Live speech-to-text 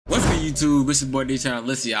YouTube? It's your boy D-Channel.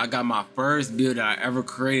 Listen, I got my first build that I ever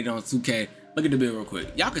created on 2K. Look at the build real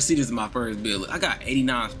quick. Y'all can see this is my first build. Look, I got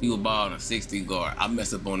 89 speed ball and a 60 guard. I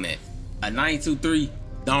messed up on that. A 92-3,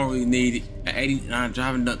 don't really need it. An 89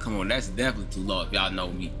 driving dunk, come on, that's definitely too low if y'all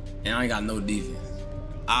know me. And I ain't got no defense.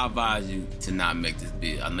 I advise you to not make this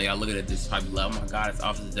build. I know y'all looking at this probably like, oh my god, it's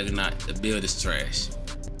Officer Juggernaut. The build is trash.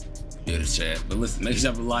 The build is trash. But listen, make sure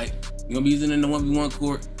you have a like. You're gonna be using it in the 1v1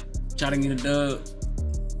 court. Try to get a dub.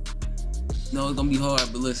 No, it's gonna be hard,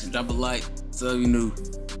 but listen, drop a like, sub you new.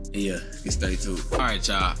 And yeah, get straight to it. Alright,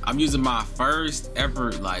 y'all. I'm using my first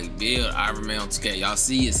ever like build I ever made on 2K. Y'all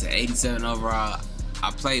see it's an 87 overall.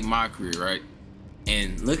 I played my career, right?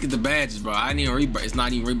 And look at the badges, bro. I didn't even rebirth. It's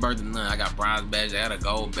not even rebirthed none. I got bronze badge. I got a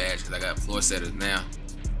gold badge because I got floor setters now.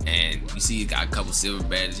 And you see, it got a couple silver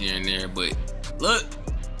badges here and there. But look,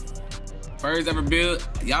 first ever build.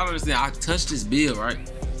 Y'all understand? I touched this build, right?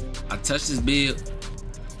 I touched this build.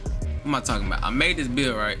 What am I talking about? I made this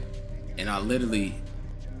build, right? And I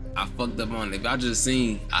fucked up on it. If y'all just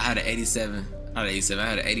seen, I had an 87. Not an 87. I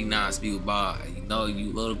had an 89 speed with ball. You know,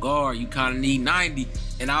 you little guard, you kind of need 90.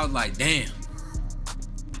 And I was like, damn.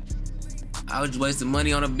 I was just wasting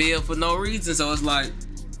money on a build for no reason. So it's like,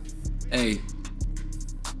 hey,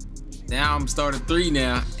 now I'm starting 3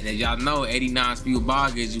 now. And as y'all know, 89 speed with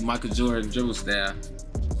ball gives you Michael Jordan dribble style.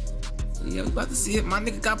 So yeah, we about to see if my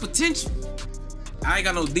nigga got potential. I ain't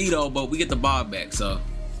got no D though, but we get the ball back. So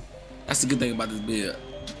that's the good thing about this build.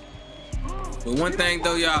 But one thing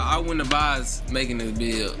though, y'all, I wouldn't advise making this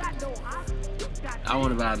build. I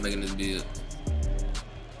wouldn't advise making this build.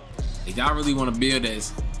 If y'all really want to build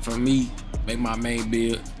that's for me, make my main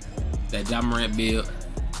build, that Ja Morant build.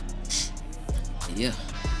 And yeah,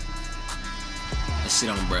 that shit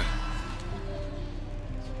on, bruh.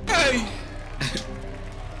 Hey,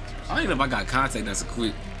 I don't even know if I got contact that's a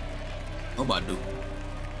quick. Hope I do.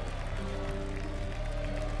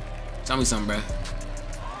 Show me something, bruh.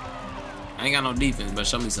 I ain't got no defense, but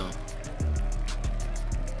show me something.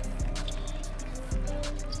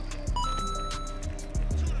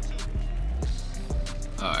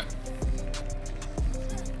 Alright.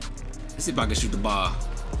 Let's see if I can shoot the ball.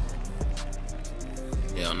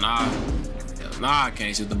 Hell nah. Hell nah, I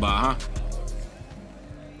can't shoot the ball, huh?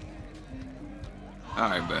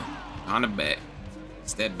 Alright, bruh. On the back.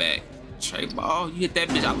 Step back. Trey ball. You hit that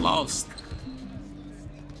bitch, I lost.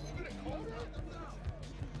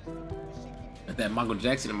 Got that Michael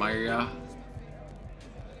Jackson in my ear, y'all.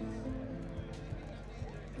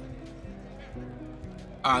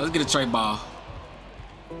 Alright, let's get a Trey ball.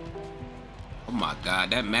 Oh my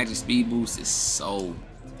god, that magic speed boost is so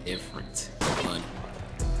different. Funny.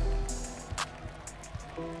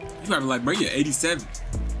 You probably like, bro, you're 87.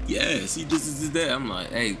 Yeah, see, this is that. I'm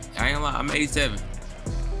like, hey, I ain't gonna lie, I'm 87.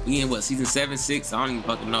 We in what, season 7, 6? I don't even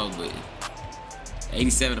fucking know, but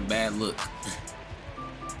 87 a bad look.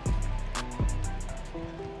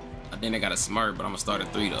 I think I got a smurf, but I'm gonna start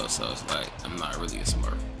at 3 though, so it's like I'm not really a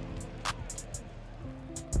smurf.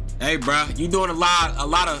 Hey, bro, you doing a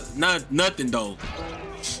lot of nothing though.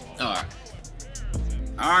 All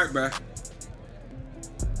right, bro.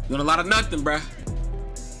 Doing a lot of nothing, bro.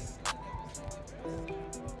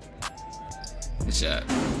 Good shot.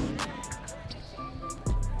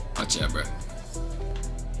 Watch out, bro.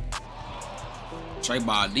 Trey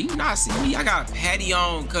ball, do you not see me? I got Patty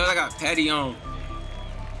on, cuz I got Patty on.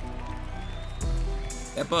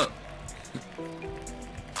 Step up.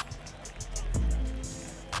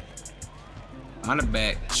 On the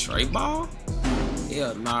back, Trey ball?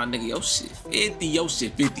 Yeah, nah, nigga, your shit 50, your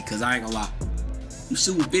shit 50, cause I ain't gonna lie. You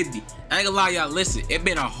shooting 50. I ain't gonna lie, y'all, listen, it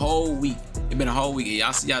been a whole week.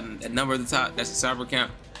 Y'all see y'all that number at the top, that's the server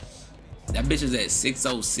count. That bitch was at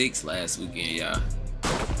 606 last weekend, y'all.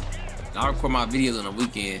 I record my videos on the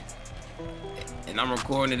weekend. And I'm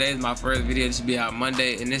recording today. It's my first video. This should be out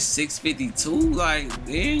Monday. And it's 6:52. Like,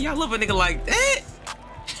 damn, y'all love a nigga like that?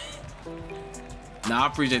 Nah, I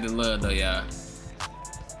appreciate the love though, y'all.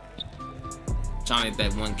 Trying to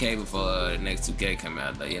hit that 1K before the next 2K come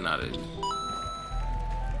out though. You know that.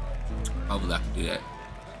 Hopefully I can do that.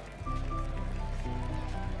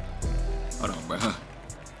 Hold on, bro.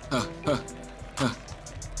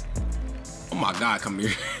 Oh my god, come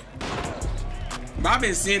here. Bro, I've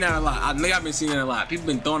been seeing that a lot. I think I've been seeing that a lot. People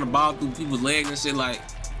been throwing the ball through people's legs and shit. Like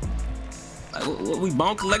what we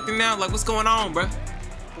bone collecting now? Like, what's going on, bro?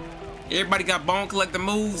 Everybody got bone collecting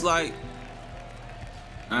moves. Like,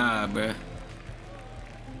 bro.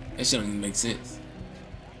 That shit don't even make sense.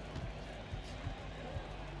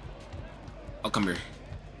 Oh, come here.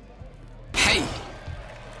 Hey.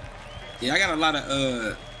 Yeah, I got a lot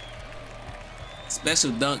of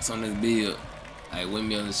special dunks on this build. Like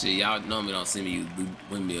windmills and shit. Y'all normally don't see me do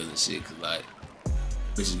windmills and shit, cause like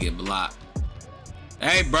bitches get blocked.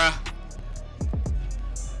 Hey, bruh.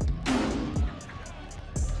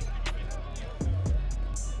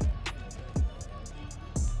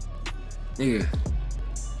 Nigga.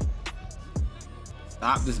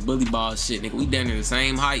 Stop this bully ball shit, nigga. We down in the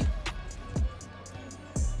same height.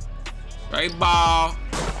 Straight ball.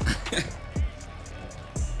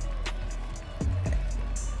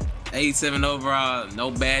 87 overall, no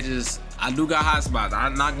badges. I do got hot spots.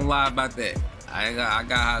 I'm not gonna lie about that. I got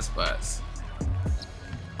hot spots.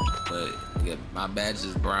 But yeah, my badge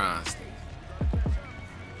is bronze.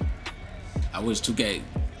 I wish 2K.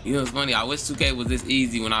 You know what's funny? I wish 2K was this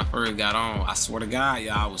easy when I first got on. I swear to God,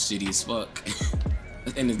 y'all, I was shitty as fuck.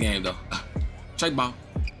 Let's end this game though. Straight ball.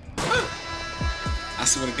 I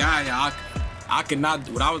swear to God, y'all, I could not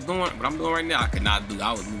do what I was doing. What I'm doing right now, I could not do.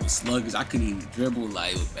 I was moving sluggish. I couldn't even dribble.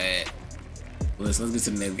 Like, it was bad. But let's get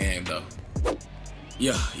to the next game though.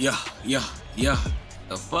 Yeah.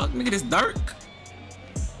 The fuck, nigga, this Dirk.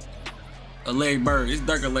 A Larry Bird. It's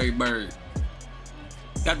Dirk or Larry Bird.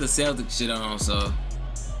 Got the Celtics shit on, so I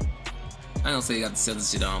ain't gonna say he got the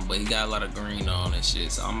Celtics shit on, but he got a lot of green on and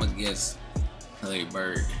shit. So I'm gonna guess Larry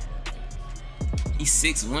Bird. He's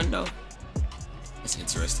 6'1" though. That's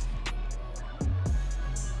interesting.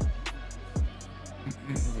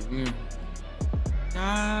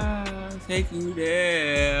 I'll take you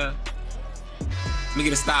there. Let me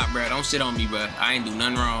get a stop, bro. Don't shit on me, bro. I ain't do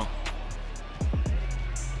nothing wrong.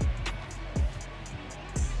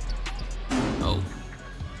 Oh.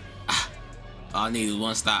 All I need is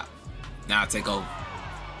one stop. Now I take over.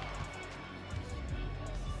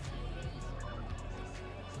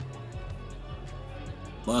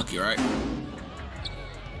 Lucky, right?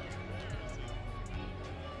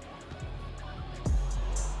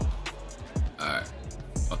 Alright.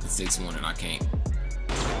 Fucking 6'1" and I can't.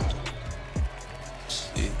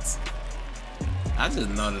 Shit. I just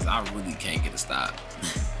noticed I really can't get a stop.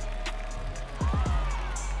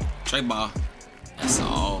 Trey ball. That's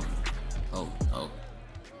all. Oh.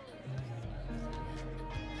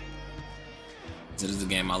 So this is the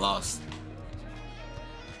game I lost.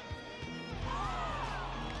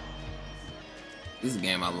 This is a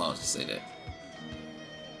game I lost, to say that.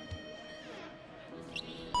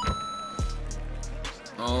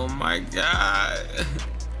 Oh my god.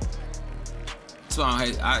 That's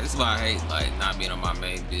why I hate like not being on my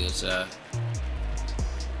main build shot.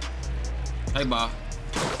 Hey ball.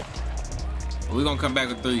 We're gonna come back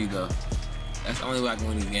with 3 though. That's the only way I can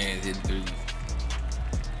win these games, hitting 3.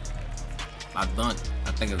 I dunk,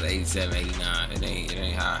 I think it's 87, 89. It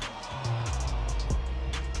ain't high.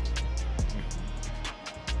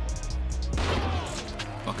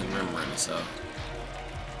 Fucking rim running, so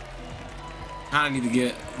I need to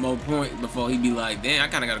get more points before he be like, damn, I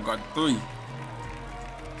kinda gotta guard 3.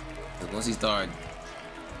 Cause once he start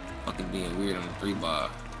fucking being weird on the 3 ball.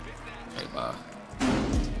 Right ball.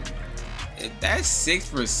 If that's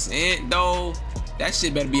 6% though, that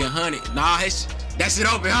shit better be 100. Nah, that shit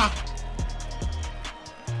open, huh?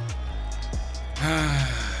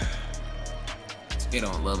 They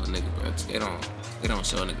don't love a nigga, bro. They don't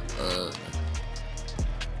show a nigga love.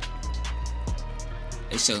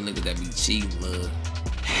 They show niggas that be cheating love.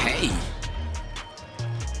 Hey!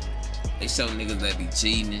 They show niggas that be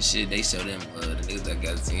cheating and shit. They show them love. The niggas that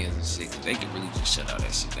got 10s and shit. They can really just shut all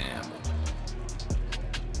that shit down. But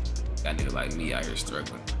got niggas like me out here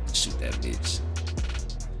struggling to shoot that bitch.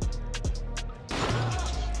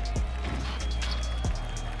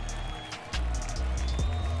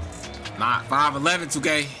 Not 5'11",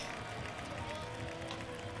 2K.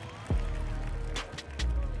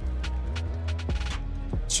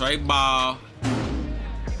 Trey ball.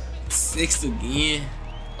 6 again.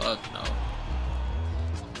 Fuck no.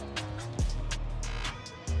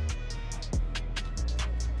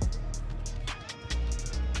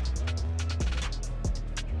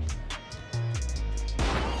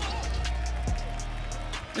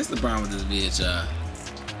 That's the problem with this bitch,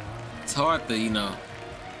 it's hard to, you know.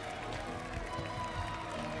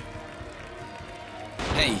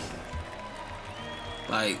 Hey.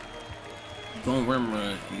 Like, gon' rim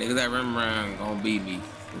run. Niggas that rim run gon' beat me.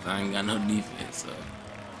 Cause I ain't got no defense, so.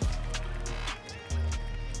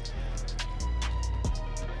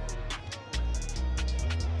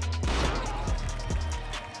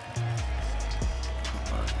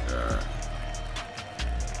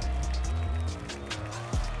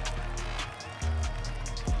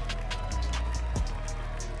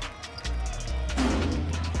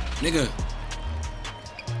 Nigga.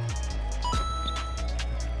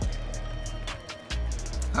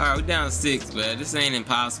 Alright, we down 6, man. This ain't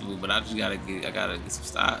impossible, but I gotta get some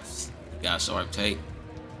stops. Got sharp tape.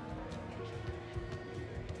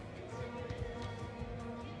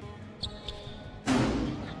 Let's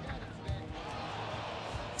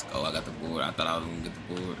go. I got the board. I thought I was gonna get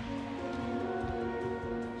the board.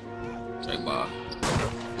 Straight ball.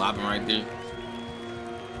 Lobbing right there.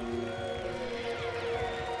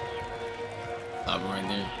 Lobbing right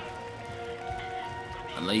there.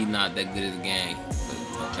 I know you're not that good at the game,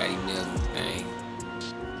 but Patty Mills is the thing.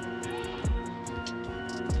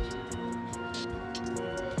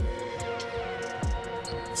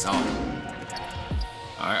 So,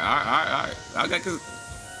 alright. I got to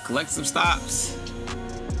collect some stops.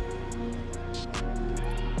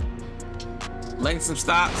 Collect some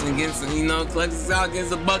stops and get some, collect some stops, get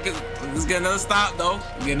some buckets. Let's get another stop though.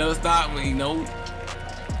 Get another stop,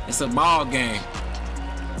 it's a ball game.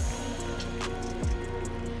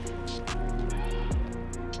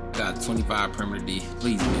 Got 25 perimeter D.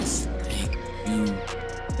 Please miss. Thank you.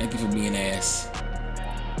 Thank you for being ass.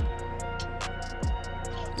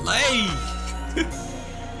 Lay.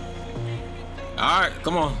 Alright,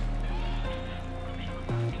 come on.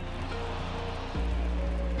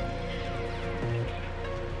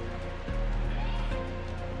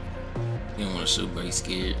 You don't want to shoot, but he's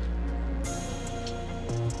scared.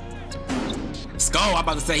 Let's go. I'm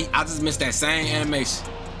about to say, I just missed that same animation.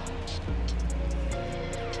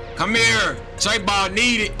 Come here, straight ball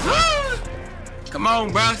needed. Come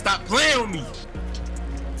on, bro. Stop playing with me.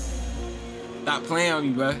 Stop playing with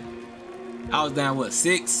me, bro. I was down, what,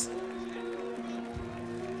 6?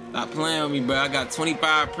 Stop playing with me, bro. I got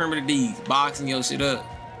 25 perimeter Ds. Boxing your shit up.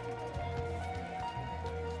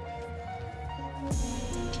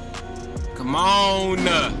 Come on.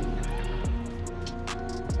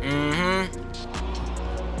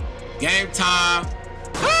 Game time.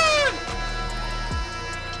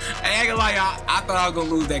 I ain't gonna lie, I thought I was gonna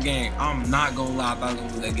lose that game. I'm not gonna lie, I thought I was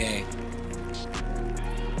gonna lose that game.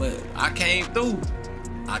 But I came through.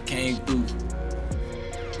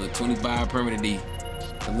 With 25 perimeter D.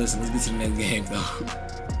 So listen, let's get to the next game though.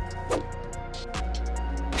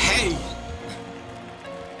 Hey!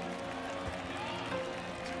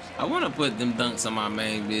 I wanna put them dunks on my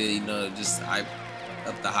main vid, just hype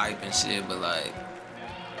up the hype and shit, but like,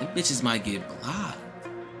 them bitches might get blocked.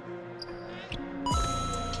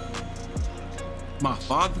 My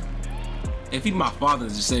father? If he my father,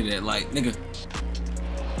 just say that, like, nigga.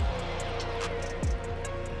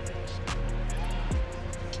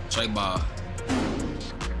 Straight ball.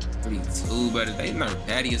 32, but they nerfed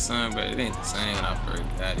Patty or something, but it ain't the same when I first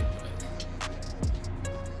got it.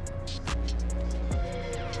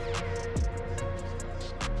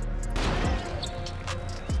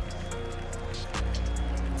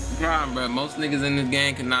 Problem, bro. Most niggas in this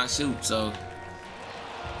game cannot shoot, so.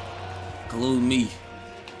 Include me.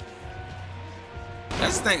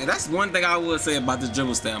 That's the thing. That's one thing I would say about this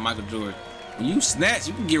dribble style, Michael Jordan. When you snatch,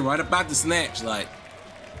 you can get right up out the snatch, like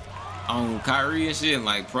on Kyrie and shit, and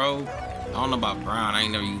like pro. I don't know about Brown. I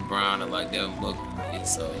ain't never used Brown or like Devin Booker,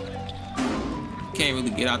 so you can't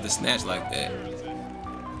really get out the snatch like that.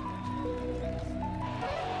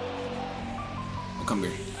 Oh, come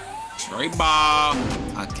here, straight ball.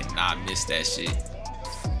 I cannot miss that shit.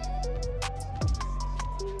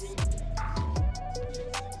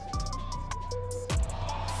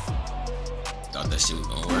 Thought that shit was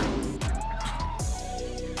gonna work.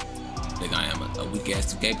 Think I am a weak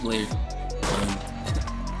ass 2K player.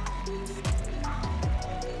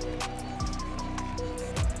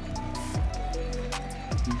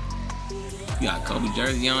 You got Kobe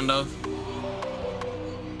jersey on though.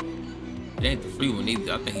 It ain't the free one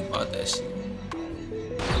either. I think he bought that shit.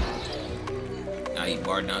 Now he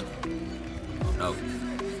bar dunk. Oh,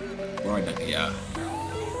 bar dunk, yeah.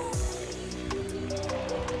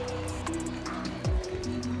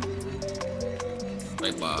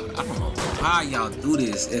 Straight ball. I don't know how y'all do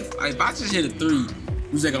this. If I just hit a 3,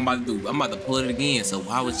 who's that I'm about to do? I'm about to pull it again. So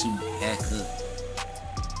why would you back up?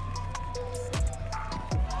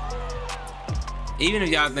 Even if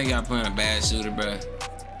y'all think y'all playing a bad shooter, bruh,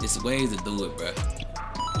 there's ways to do it, bruh.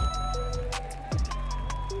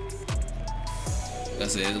 Like I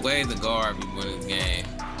said, there's ways to guard people in this game.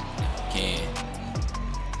 You can.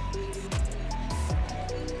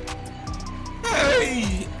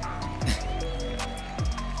 Hey!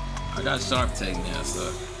 I got sharp take now,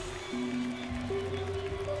 so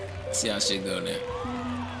let's see how shit go now.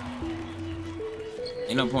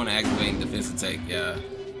 Ain't no point in activating defensive take, y'all.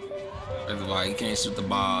 First of all, you can't shoot the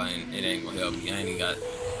ball and it ain't gonna help you. I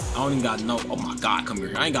don't even got no, oh my God, come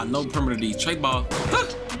here. I ain't got no perimeter D. Trade ball.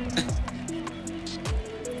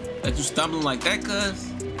 That you stumbling like that,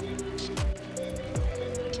 cuz?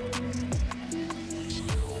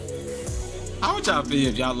 How would y'all feel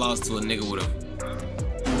if y'all lost to a nigga with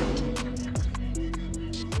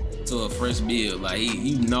a fresh build? Like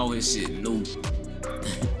you know his shit new.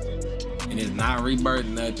 And it's not rebirth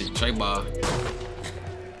nothing. Trey ball.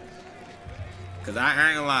 Cause I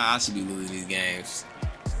ain't gonna lie, I should be losing these games.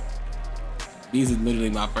 These is literally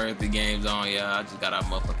my first 3 games on, y'all. I just got our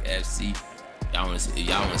motherfucking FC. Y'all wanna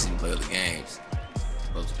see me play other games.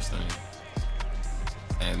 Close to the stream.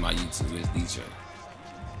 And my YouTube is D-Trey.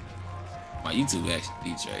 My YouTube actually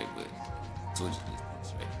D-Trey, but Twitch is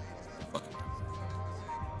D-Trey. Fuck it.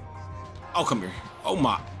 Oh, come here. Oh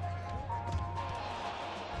my.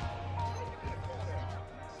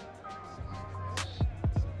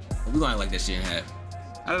 We gonna act like that shit in half.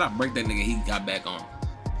 How did I break that nigga? He got back on.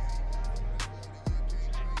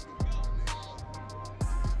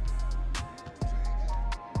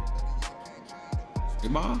 Hey,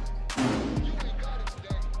 ball.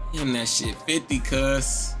 Damn, that shit 50,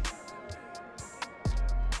 cuz.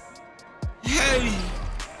 Hey,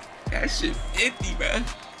 that shit 50, man.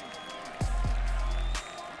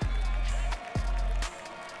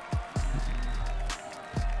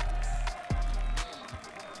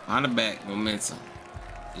 On the back, momentum.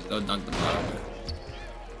 Just go dunk the ball, man.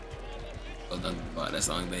 Go dunk the ball. That's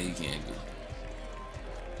the only thing you can do.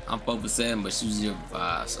 I'm 4 for 7, but shoot 0 for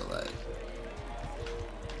 5, so like.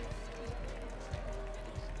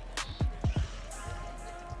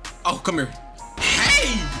 Oh, come here.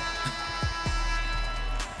 Hey!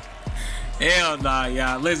 Hell nah,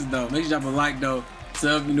 y'all. Listen though, make sure you drop a like though.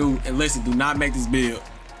 Sub if you new, and listen, do not make this build.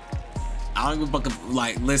 I don't give a fuck.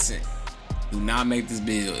 Like, listen. Do not make this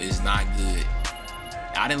build. It's not good.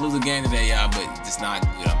 I didn't lose a game today, y'all, but it's not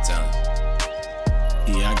good, I'm telling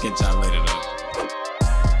you. Yeah, I'll catch y'all later, though.